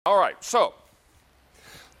All right, so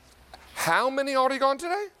how many already gone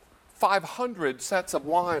today? 500 sets of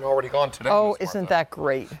wine already gone today. Oh, isn't that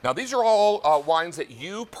great? Now, these are all wines that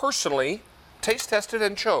you personally taste tested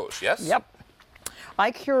and chose, yes? Yep.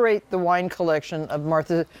 I curate the wine collection of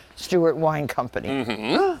Martha Stewart Wine Company.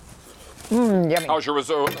 Yummy. How's your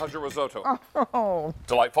risotto? Oh,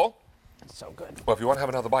 Delightful? so good. Well, if you want to have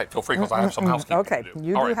another bite, feel free, because I have some housekeeping Okay, to do.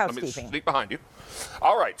 you All do right, housekeeping. Let me sneak behind you.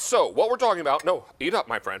 All right, so what we're talking about, no, eat up,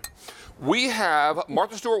 my friend. We have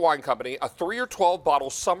Martha Stewart Wine Company, a 3 or 12 bottle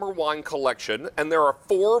summer wine collection, and there are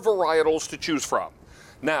 4 varietals to choose from.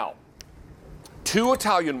 Now, 2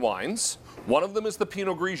 Italian wines, one of them is the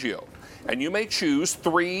Pinot Grigio, and you may choose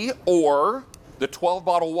 3 or the 12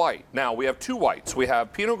 bottle white. Now, we have 2 whites. We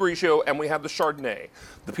have Pinot Grigio and we have the Chardonnay.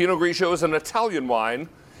 The Pinot Grigio is an Italian wine,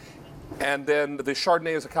 and then the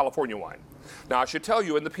Chardonnay is a California wine. Now, I should tell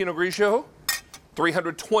you, in the Pinot Grigio,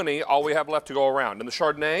 320, all we have left to go around. In the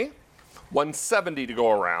Chardonnay, 170 to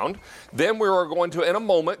go around. Then we are going to, in a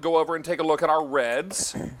moment, go over and take a look at our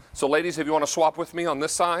reds. So, ladies, if you want to swap with me on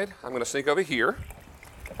this side, I'm going to sneak over here.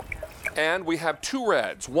 And we have 2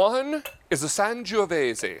 reds. One is a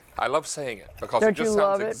Sangiovese. I love saying it because it just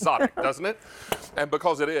sounds exotic, doesn't it? And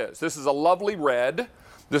because it is. This is a lovely red.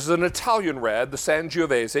 This is an Italian red, the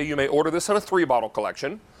Sangiovese. You may order this in a 3-bottle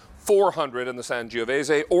collection, 400 in the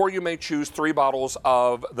Sangiovese, or you may choose 3 bottles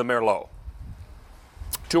of the Merlot,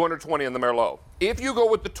 220 in the Merlot. If you go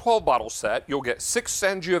with the 12-bottle set, you'll get 6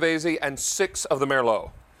 Sangiovese and 6 of the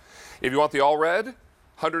Merlot. If you want the all red,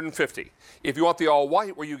 150. If you want the all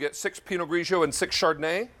white, where you get 6 Pinot Grigio and 6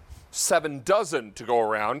 Chardonnay, 7 dozen to go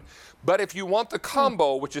around. But if you want the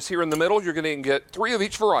combo, which is here in the middle, you're going to get 3 of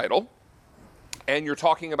each varietal. And you're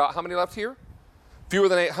talking about how many left here? Fewer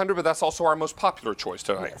than 800, but that's also our most popular choice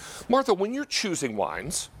tonight. Yes. Martha, when you're choosing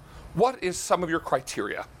wines, what is some of your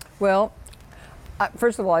criteria? Well,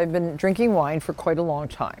 first of all, I've been drinking wine for quite a long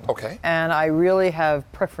time. Okay. And I really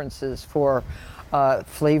have preferences for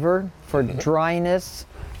flavor, for dryness,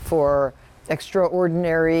 for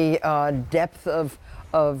extraordinary depth of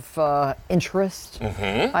interest.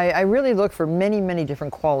 I really look for many, many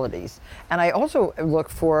different qualities. And I also look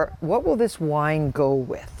for, what will this wine go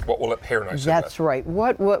with? What will it pair nicely with? That's right.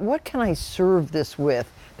 What can I serve this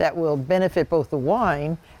with that will benefit both the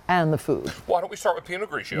wine and the food? Why don't we start with Pinot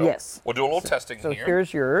Grigio? Yes. We'll do a little testing here. So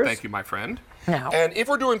here's yours. Thank you, my friend. Now. And if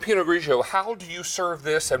we're doing Pinot Grigio, how do you serve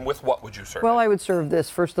this, and with what would you serve Well, it? I would serve this,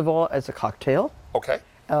 first of all, as a cocktail. Okay.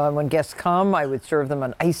 When guests come, I would serve them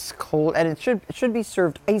an ice cold, and it should be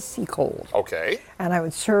served icy cold. Okay. And I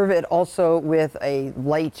would serve it also with a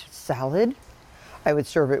light salad. I would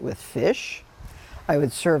serve it with fish. I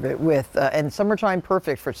would serve it with, and summertime,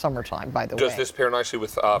 perfect for summertime, by the way. Does this pair nicely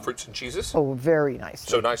with fruits and cheeses? Oh, very nicely.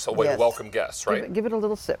 So nice a way to welcome guests, right? Give it a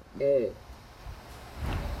little sip.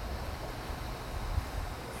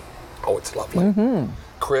 Oh, it's lovely.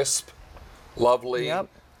 Crisp, lovely, Yep.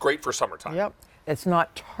 great for summertime. Yep. It's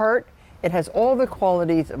not tart. It has all the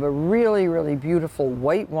qualities of a really, really beautiful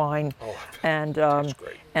white wine. Oh, and that's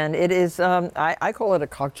great. And it is, I call it a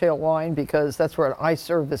cocktail wine because that's where I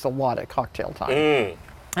serve this a lot at cocktail time.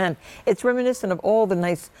 And it's reminiscent of all the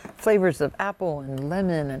nice flavors of apple and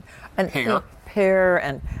lemon and pear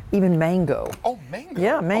and even mango. Oh, mango.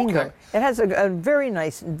 Yeah, mango. Okay. It has a very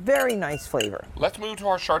nice flavor. Let's move to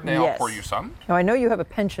our Chardonnay. I'll pour you some. Now, I know you have a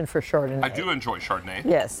penchant for Chardonnay. I do enjoy Chardonnay.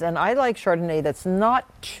 Yes, and I like Chardonnay that's not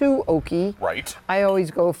too oaky. Right. I always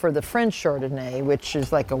go for the French Chardonnay, which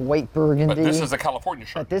is like a white burgundy. But this is a California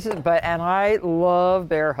Chardonnay. And I love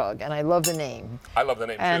Bear Hug, and I love the name. I love the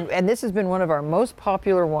name too. And this has been one of our most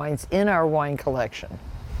popular wines in our wine collection.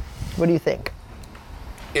 What do you think?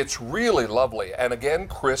 It's really lovely, and again,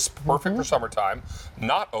 crisp, perfect for summertime.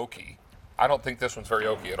 Not oaky. I don't think this one's very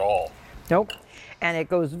oaky at all. Nope. And it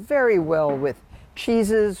goes very well with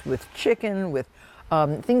cheeses, with chicken, with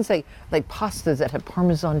things like pastas that have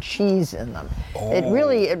Parmesan cheese in them. Oh. It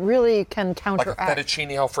really can counteract. Like a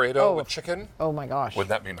fettuccine Alfredo with chicken? Oh my gosh. Wouldn't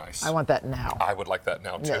that be nice? I want that now. I would like that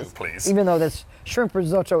now too, Yes. please. Even though this shrimp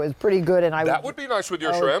risotto is pretty good, and That would be nice with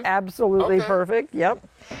your shrimp. Absolutely perfect. Yep.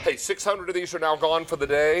 Hey, 600 of these are now gone for the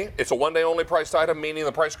day. It's a one-day only priced item, meaning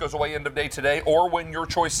the price goes away end of day today, or when your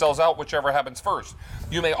choice sells out, whichever happens first.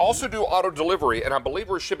 You may also do auto delivery, and I believe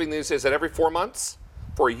we're shipping these at every 4 months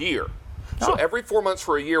for a year. So every 4 months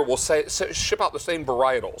for a year, we'll ship out the same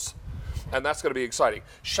varietals, and that's going to be exciting.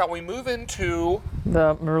 Shall we move into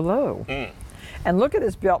the Merlot? And look at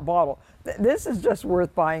this bottle. This is just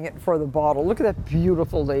worth buying it for the bottle. Look at that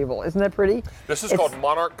beautiful label. Isn't that pretty? This is called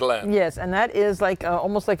Monarch Glen. Yes, and that is like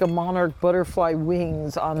almost like a monarch butterfly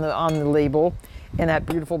wings on the label. in that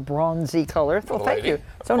beautiful bronzy color. Well, thank you.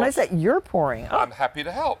 So nice that you're pouring. Oh, I'm happy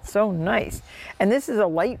to help. so nice. And this is a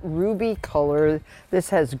light ruby color. This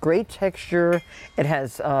has great texture. It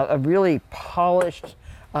has a really polished,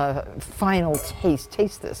 final taste.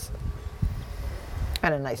 Taste this.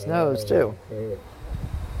 And a nice nose, too.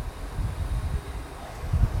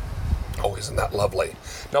 Oh, isn't that lovely?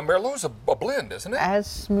 Now, Merlot's a blend, isn't it? As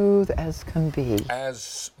smooth as can be.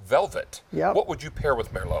 As velvet. Yep. What would you pair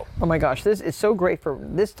with Merlot? Oh my gosh, this is so great for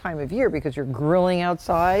this time of year because you're grilling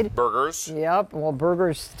outside. Burgers. Yep, well,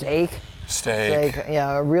 burgers, steak. Steak.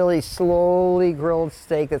 Yeah, a really slowly grilled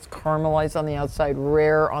steak that's caramelized on the outside,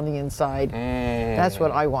 rare on the inside. That's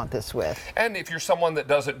what I want this with. And if you're someone that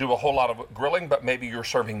doesn't do a whole lot of grilling, but maybe you're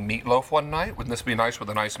serving meatloaf one night, wouldn't this be nice with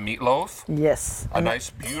a nice meatloaf? Yes. A nice,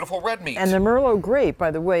 beautiful red meat. And the Merlot grape,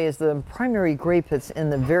 by the way, is the primary grape that's in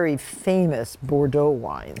the very famous Bordeaux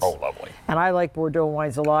wines. Oh, lovely. And I like Bordeaux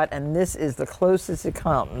wines a lot, and this is the closest it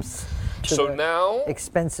comes to So the now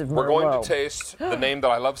expensive Merlot. we're going to taste the name that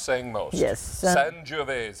I love saying most. Yes.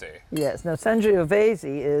 Sangiovese. Yes. Now, Sangiovese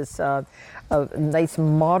is a nice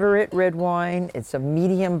moderate red wine. It's a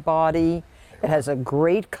medium body. It has a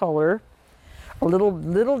great color, a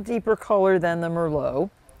little deeper color than the Merlot.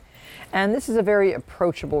 And this is a very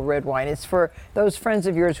approachable red wine. It's for those friends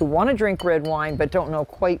of yours who want to drink red wine but don't know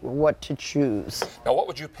quite what to choose. Now, what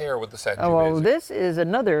would you pair with the Sangiovese? Oh, well, this is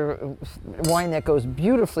another wine that goes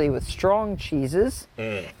beautifully with strong cheeses.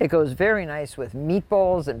 It goes very nice with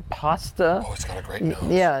meatballs and pasta. Oh, it's got a great nose.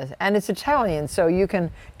 Yeah, and it's Italian, so you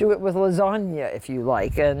can do it with lasagna if you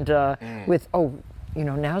like. And with,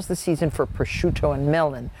 now's the season for prosciutto and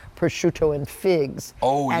melon, prosciutto and figs.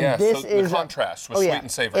 Oh, and yes. this So is the contrast with sweet and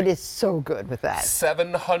savory. It is so good with that.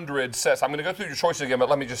 700 says. I'm going to go through your choices again, but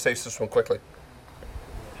let me just taste this one quickly.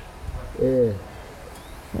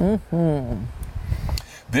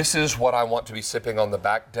 This is what I want to be sipping on the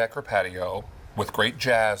back deck or patio with great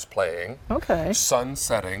jazz playing. Okay. Sun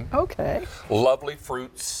setting. Okay. Lovely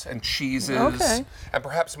fruits and cheeses. Okay. And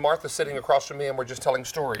perhaps Martha sitting across from me and we're just telling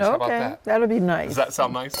stories. How about that? That'll be nice. Does that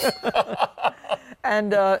sound nice?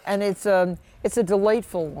 And it's a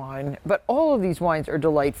delightful wine, but all of these wines are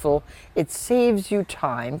delightful. It saves you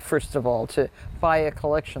time, first of all, to buy a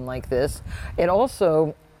collection like this. It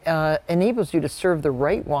also enables you to serve the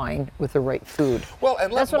right wine with the right food. Well,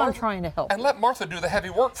 and that's what I'm trying to help. And let Martha do the heavy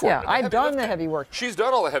work for you. Yeah, I've done the heavy work. She's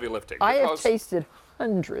done all the heavy lifting. I have tasted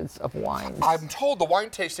hundreds of wines. I'm told the wine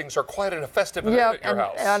tastings are quite a festive event at your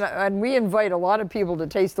house. And we invite a lot of people to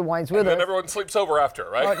taste the wines with us. And everyone sleeps over after,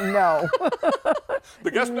 right? No. The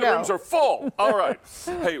guest bedrooms are full. All right.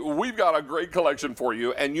 Hey, we've got a great collection for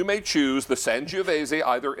you, and you may choose the Sangiovese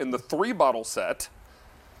either in the 3-bottle set.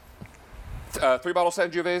 3-bottle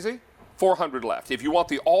Sangiovese, 400 left. If you want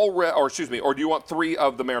the all red, or do you want 3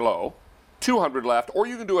 of the Merlot, 200 left. Or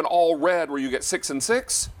you can do an all red where you get 6 and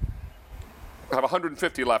 6. I have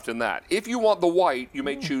 150 left in that. If you want the white, you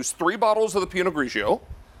may choose 3 bottles of the Pinot Grigio,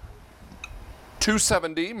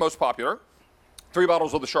 270, most popular, 3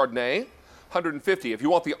 bottles of the Chardonnay, 150. If you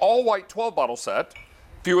want the all-white 12-bottle set,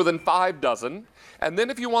 fewer than 5 dozen. And then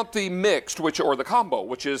if you want the mixed, or the combo,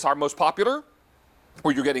 which is our most popular,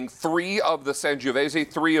 where you're getting 3 of the Sangiovese,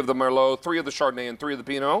 3 of the Merlot, 3 of the Chardonnay, and 3 of the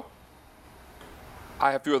Pinot,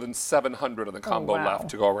 I have fewer than 700 of the combo left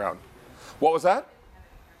to go around. What was that?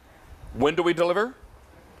 When do we deliver?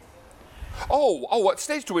 Oh, what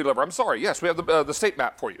states do we deliver? I'm sorry. Yes, we have the state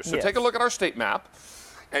map for you. So take a look at our state map,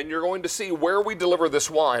 and you're going to see where we deliver this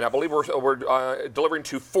wine. I believe we're delivering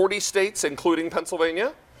to 40 states, including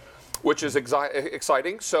Pennsylvania, which is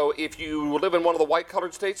exciting. So if you live in one of the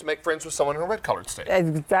white-colored states, make friends with someone in a red-colored state.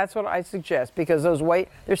 That's what I suggest, because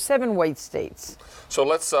there's 7 white states. So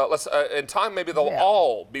let's in time maybe they'll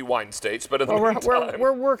all be wine states, but in the meantime,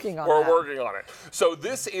 we're working on We're working on it. So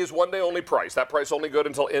this is one day only price. That price only good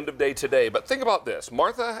until end of day today. But think about this.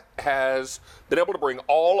 Martha has been able to bring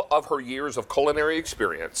all of her years of culinary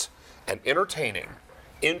experience and entertaining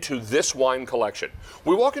into this wine collection.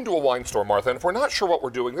 We walk into a wine store, Martha, and if we're not sure what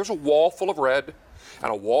we're doing, there's a wall full of red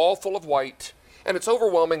and a wall full of white, and it's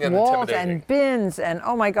overwhelming and intimidating. And bins, and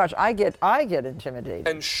oh my gosh, I get intimidated.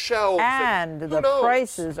 And shelves. And who the knows?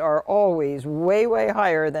 prices are always way, way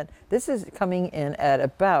higher than, this is coming in at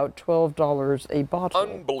about $12 a bottle.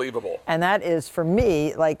 Unbelievable. And that is, for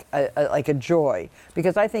me, like a joy,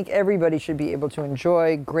 because I think everybody should be able to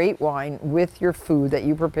enjoy great wine with your food that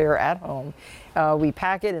you prepare at home. We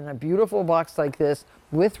pack it in a beautiful box like this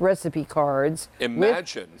with recipe cards.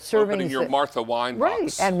 Imagine opening your Martha wine box.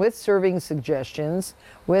 Right, and with serving suggestions,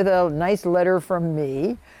 with a nice letter from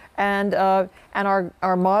me. And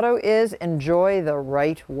our motto is enjoy the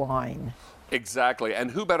right wine. Exactly.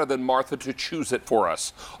 And who better than Martha to choose it for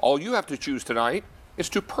us? All you have to choose tonight is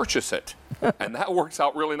to purchase it. And that works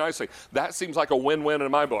out really nicely. That seems like a win-win in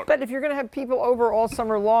my book. But if you're going to have people over all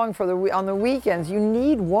summer long on the weekends, you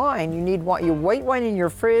need wine. You need your white wine in your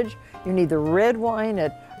fridge. You need the red wine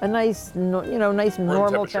at a nice, nice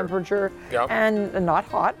normal temperature, Yep. and not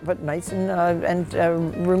hot, but nice and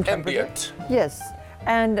room temperature. Ambient. Yes,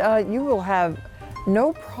 and you will have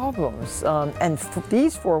no problems.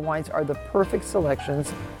 These 4 wines are the perfect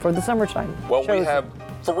selections for the summertime. Well, we have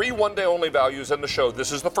 3 one-day-only values in the show.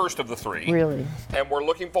 This is the first of the 3. Really? And we're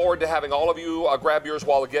looking forward to having all of you grab yours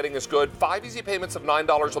while the getting is good. 5 easy payments of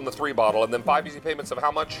 $9 on the 3 bottle, and then 5 easy payments of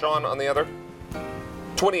how much, Sean, on the other?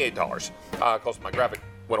 $28. Because my graphic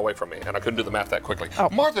went away from me, and I couldn't do the math that quickly. Oh.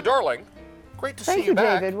 Martha, darling, great to see Thank you you,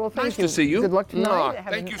 back. David. Well, thank nice you. to see you. Good luck tonight.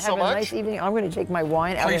 Thank you have so a much. nice evening. I'm going to take my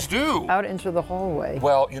wine out, Please do. out into the hallway.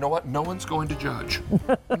 Well, you know what? No one's going to judge.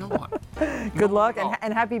 No one. Good luck, no.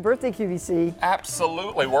 and happy birthday, QVC.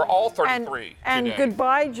 Absolutely. We're all 33 And today.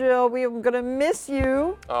 goodbye, Jill. We are going to miss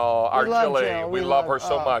you. Oh, our We love Jilly. Jill. We We love love- her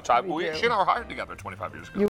so oh, much. we do. She and I were hired together 25 years ago.